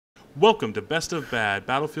Welcome to Best of Bad,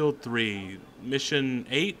 Battlefield 3, Mission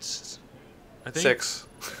 8, I think? 6.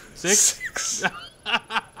 6? 6.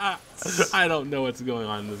 I don't know what's going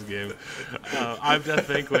on in this game. I'm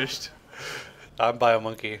deathVANQUISHED. I'm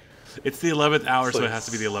Biomonkey. It's the 11th hour, so it Please. has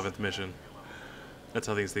to be the 11th mission. That's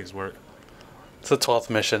how these things work. It's the 12th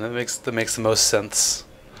mission. That makes the most sense.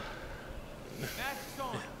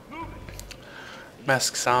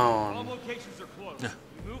 Masks All on. locations are closed.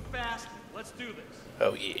 Move fast. Let's do this.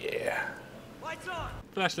 Oh yeah. Lights on.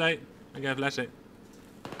 Flashlight. I got a flashlight.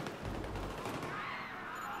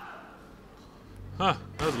 Huh,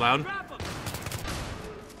 that was loud. Grab them.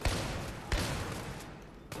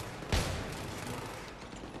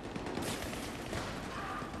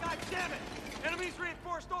 God damn it! Enemies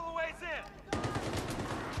reinforced all the ways in.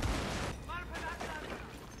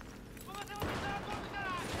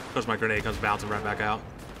 Of course, my grenade comes bouncing right back out.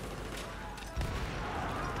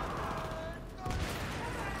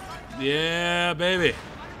 Yeah, baby. We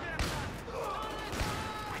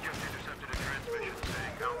just intercepted a transmission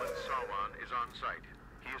saying Alman Sawan is on site.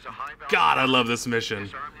 He is a high-value... God, I love this mission.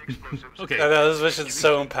 Disarm the explosives. Okay. I know, this mission's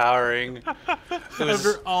so empowering. It was-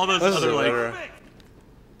 After all those this is other, like... better.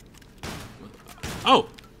 Oh!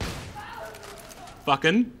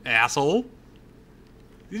 Fucking asshole.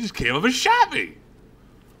 You just came up and shot me!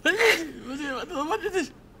 What is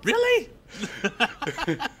this? Really?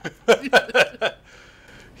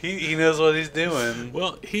 He knows what he's doing.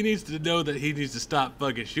 Well, he needs to know that he needs to stop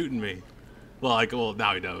fucking shooting me. Well,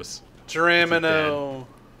 now he knows. Geronimo.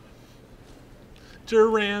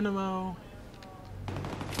 Geronimo.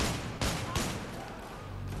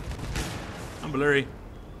 I'm blurry.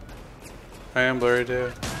 I am blurry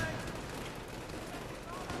too.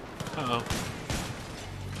 Uh-oh.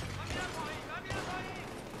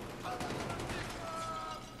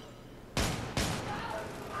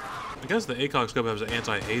 I guess the ACOG scope has an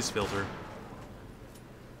anti-haze filter.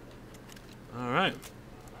 Alright.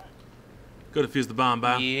 Go defuse the bomb,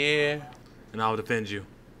 bye. Yeah. And I'll defend you.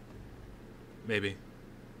 Maybe.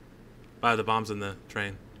 Bye, the bomb's in the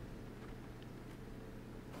train.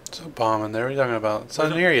 There's a bomb in there. What are you talking about? It's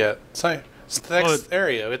not in here yet. It's the next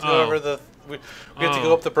area. We have to go over the... We have to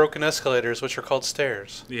go up the broken escalators, which are called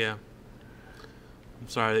stairs. Yeah. I'm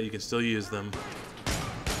sorry that you can still use them.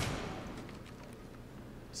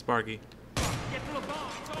 Sparky. Get to the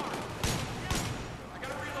bomb. It's on. I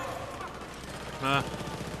gotta reload.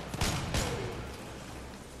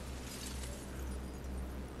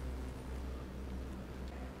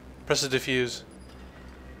 Press the diffuse.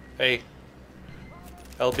 A.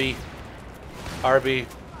 LB. RB.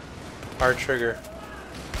 R trigger.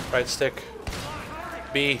 Right stick.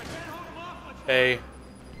 B. A.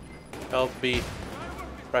 LB.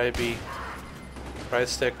 Right B. Right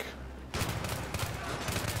stick.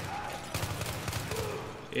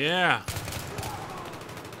 Yeah.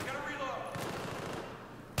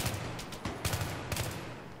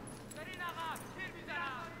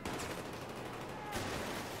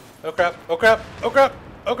 Oh crap! Oh crap! Oh crap!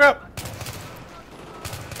 Oh crap!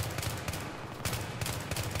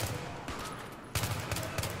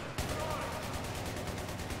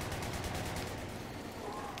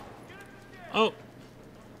 Oh.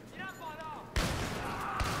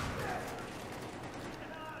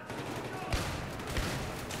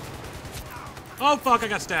 Oh fuck, I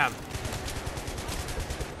got stabbed.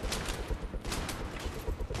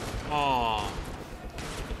 Oh.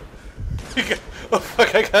 Oh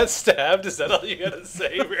fuck! I got stabbed. Is that all you gotta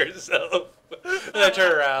say for yourself? And I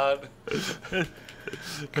turn around.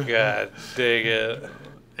 God dang it!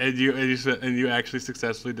 And you actually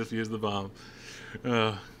successfully defused the bomb.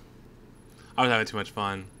 I was having too much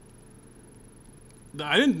fun.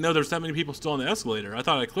 I didn't know there was that many people still on the escalator. I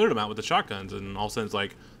thought I cleared them out with the shotguns, and all of a sudden it's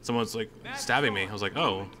like someone's like stabbing me. I was like,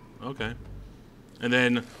 oh, okay. And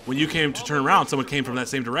then when you came to turn around, someone came from that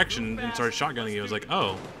same direction and started shotgunning you. I was like,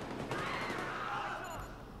 oh.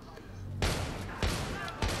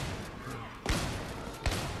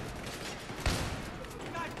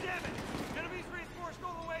 God damn it! Enemies reinforced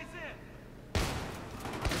all the ways in.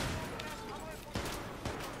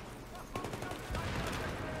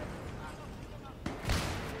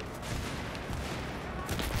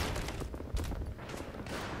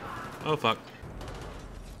 Oh fuck.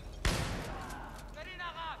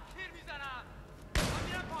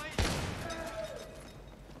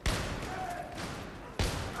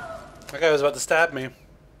 That guy was about to stab me. I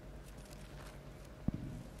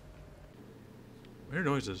hear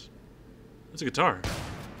noises. That's a guitar.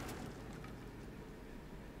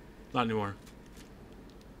 Not anymore.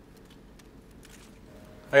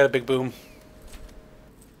 I got a big boom.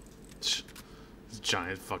 This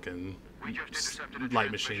giant fucking We just intercepted a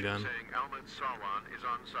light machine transmission gun. saying Ahmed Sawan is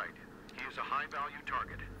on site. He is a high-value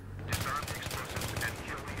target. Disarm the explosives and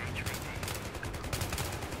kill the HVT.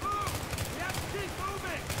 Move! We have to keep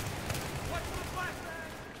moving! Watch the flashbang!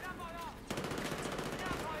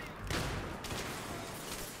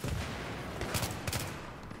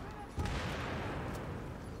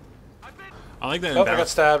 I like that. Oh, I got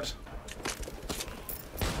stabbed.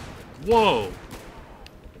 Whoa!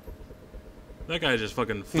 That guy just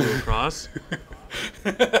fucking flew across.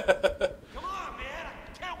 Come on, man!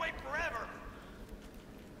 I can't wait forever!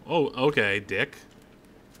 Oh, okay, dick.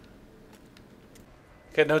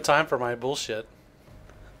 Got no time for my bullshit.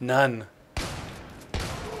 None.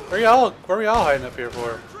 Where y'all hiding up here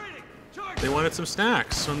for? Retreating! Charge! They wanted some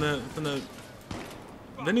snacks from the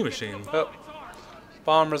vending machine. Oh.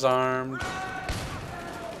 Bomber's armed.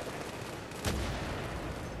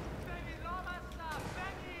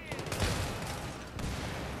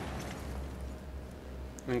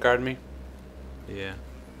 And guard me. Yeah.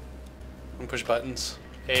 And push buttons.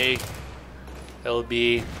 A.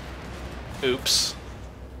 LB. Oops.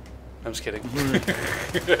 I'm just kidding. I can't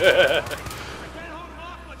hold him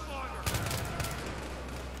off much longer!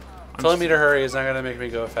 Telling me to hurry is not gonna make me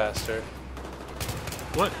go faster.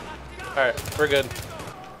 What? Alright, we're good.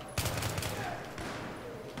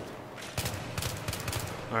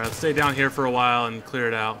 Alright, let's stay down here for a while and clear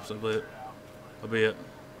it out. So that'll be it.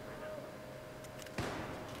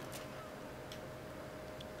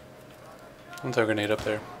 I'll throw a grenade up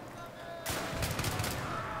there.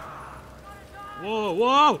 Whoa,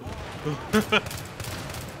 whoa! Get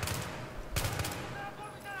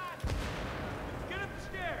up the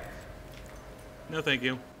stairs! No, thank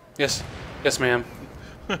you. Yes. Yes, ma'am.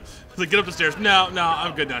 Like, get up the stairs. No,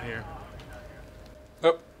 I'm good down here.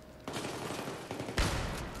 Oh.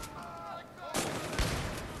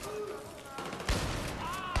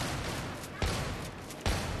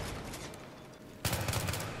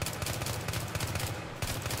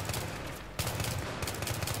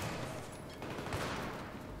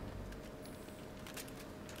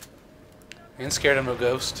 I ain't scared of no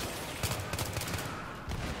ghost.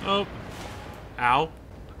 Oh. Ow.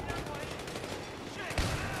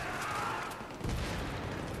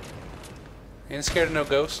 Ain't scared of no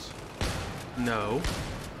ghost. No.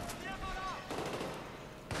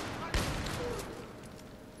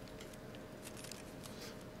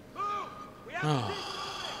 Oh.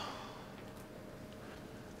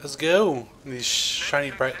 Let's go. These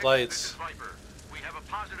shiny bright lights. Viper. We have a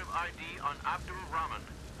positive ID on Abdul Rahman.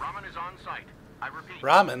 Rahman is on site. I repeat.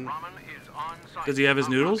 Ramen? Rahman is on site. Does he have his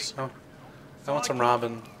noodles? Oh. I want some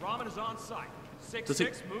ramen. Ramen is on site. Does he-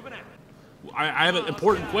 6-6, moving out. I have an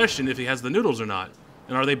important question if he has the noodles or not.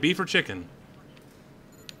 And are they beef or chicken?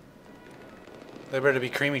 They better be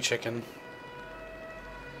creamy chicken.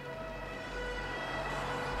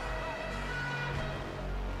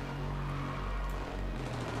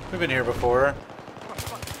 We've been here before.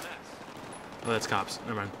 Oh, that's cops.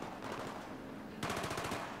 Never mind.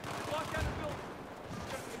 Walk down the building.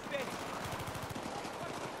 It's big.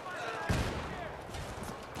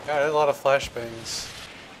 God, there's a lot of flashbangs.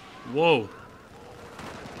 Whoa.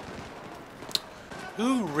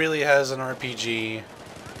 Who really has an RPG?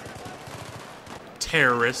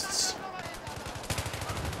 Terrorists.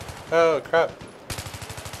 Oh, crap.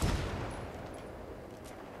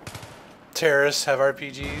 Terrorists have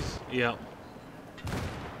RPGs? Yeah.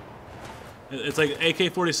 It's like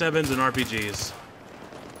AK-47s and RPGs.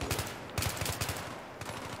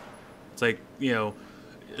 It's like, you know,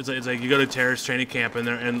 it's like you go to terrorist training camp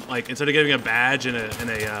and like instead of giving a badge and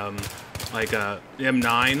a like a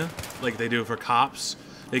M9 like they do for cops,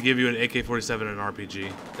 they give you an AK-47 and an RPG.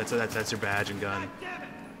 That's your badge and gun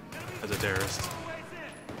as a terrorist.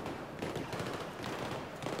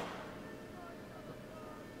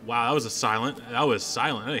 Wow, that was silent. That was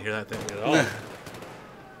silent. I didn't hear that thing at all. I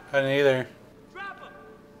didn't either.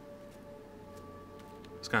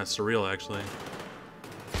 It's kind of surreal, actually.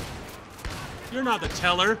 You're not the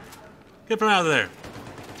teller. Get from out of there.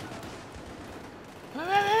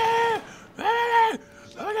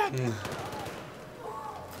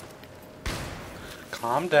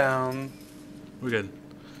 Calm down. We're good.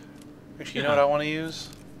 Actually, you know what I want to use?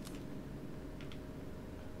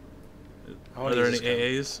 Are there any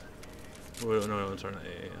AAs? Oh, no, I'm sorry, not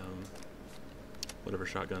AA. Whatever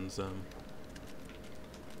shotguns. Ugh,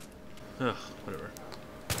 whatever.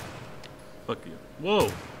 Fuck you. Whoa!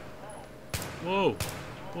 Whoa!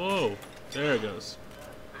 Whoa! There it goes.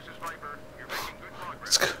 This is Viper. You're making good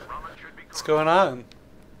progress. Rahman should be What's going on?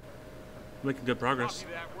 Making good progress.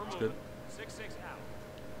 It's good. 6-6 out.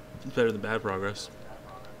 It's better than bad progress.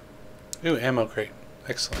 Ooh, ammo crate.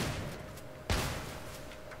 Excellent.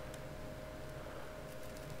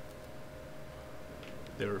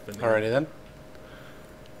 They were finna. Alrighty then.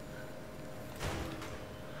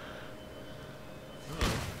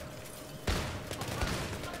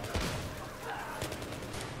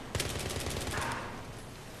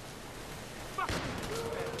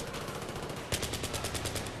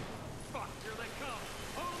 Fuck, here they come.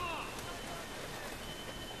 Hold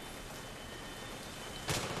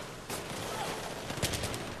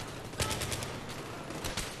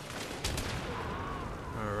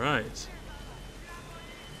on. All right.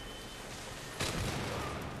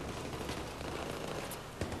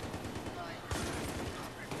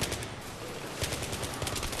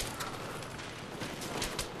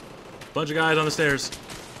 Bunch of guys on the stairs.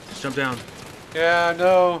 Just jump down. Yeah,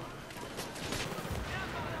 no.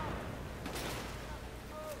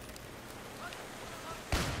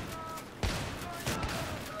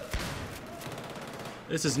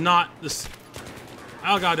 This is not this.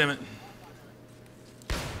 Oh, God damn it.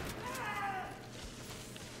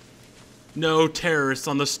 No terrorists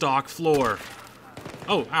on the stock floor.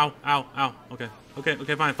 Oh, ow, ow, ow. Okay. Okay,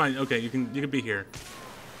 okay, fine, fine. Okay, you can be here.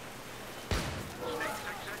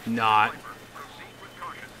 Not.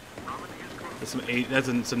 That's some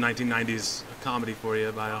 1990s comedy for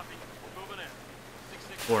you, Bio. Moving in.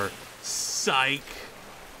 Or psych.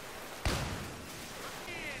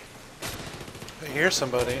 I hear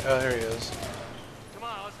somebody. Oh, there he is. Come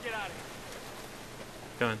on, let's get out of here.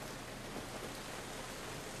 Come on.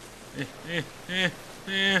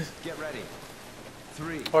 Get ready.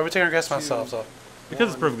 3. Why are we taking our gas masks off? Because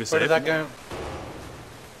it's perfectly Where safe. did that go?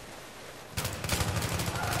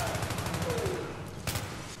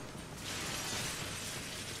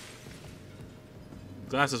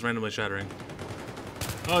 Glass is randomly shattering.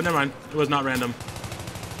 Oh, never mind. It was not random.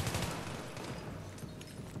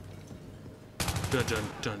 Dun dun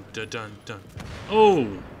dun dun dun dun. Oh!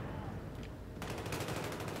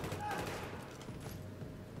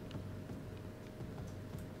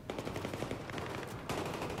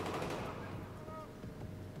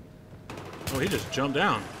 Oh, he just jumped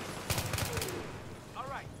down. All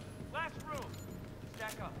right, last room.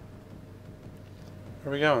 Stack up.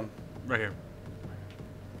 Where are we going? Right here.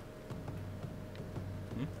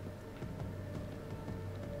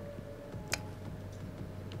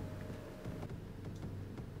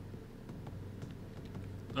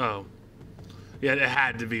 Oh. Yeah, it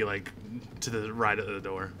had to be like to the right of the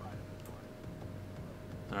door.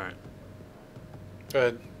 Alright.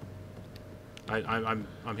 Good. I'm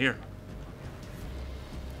here.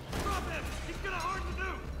 Drop him. He's gonna hard to do.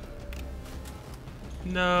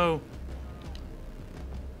 No.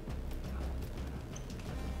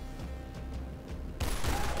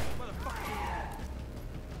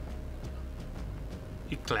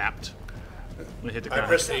 He clapped. When he hit the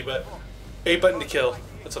ground. A button. A button to kill.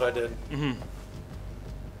 That's what I did. Mm-hmm.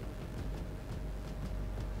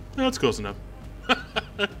 That's close enough.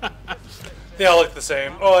 They all look the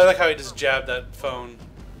same. Oh, I like how he just jabbed that phone.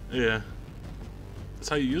 Yeah. That's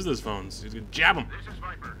how you use those phones. You can jab them. This is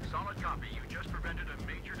Viper. Solid copy. You just prevented a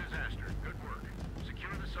major disaster. Good work.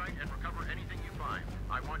 Secure the site and recover anything you find.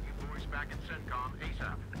 I want you boys back at CENTCOM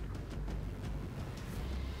ASAP.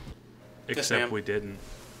 Except ma'am. we didn't.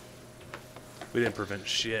 We didn't prevent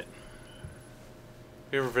shit.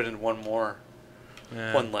 We prevented one more.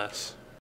 Yeah. One less.